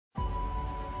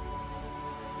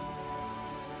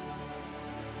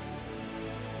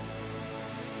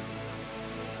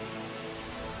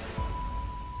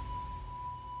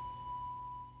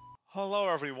Hello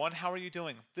everyone, how are you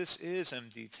doing? This is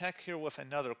MD Tech here with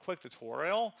another quick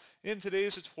tutorial. In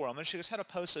today's tutorial, I'm going to show you guys how to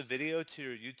post a video to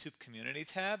your YouTube community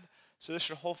tab. So this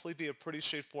should hopefully be a pretty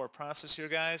straightforward process here,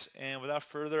 guys. And without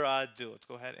further ado, let's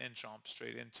go ahead and jump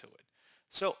straight into it.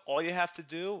 So all you have to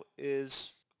do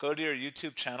is go to your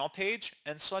YouTube channel page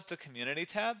and select the community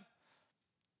tab.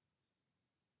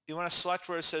 You want to select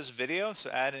where it says video, so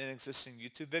add an existing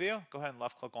YouTube video. Go ahead and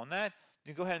left click on that.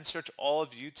 You can go ahead and search all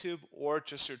of YouTube or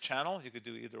just your channel. You could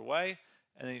do either way.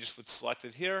 And then you just would select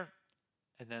it here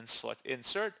and then select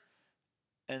insert.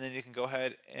 And then you can go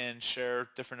ahead and share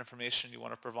different information you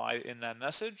want to provide in that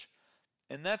message.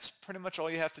 And that's pretty much all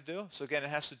you have to do. So again, it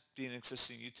has to be an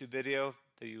existing YouTube video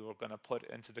that you are going to put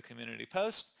into the community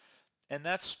post. And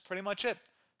that's pretty much it.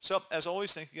 So as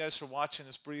always, thank you guys for watching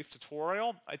this brief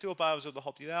tutorial. I do hope I was able to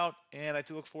help you out, and I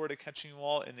do look forward to catching you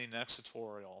all in the next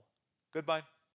tutorial. Goodbye.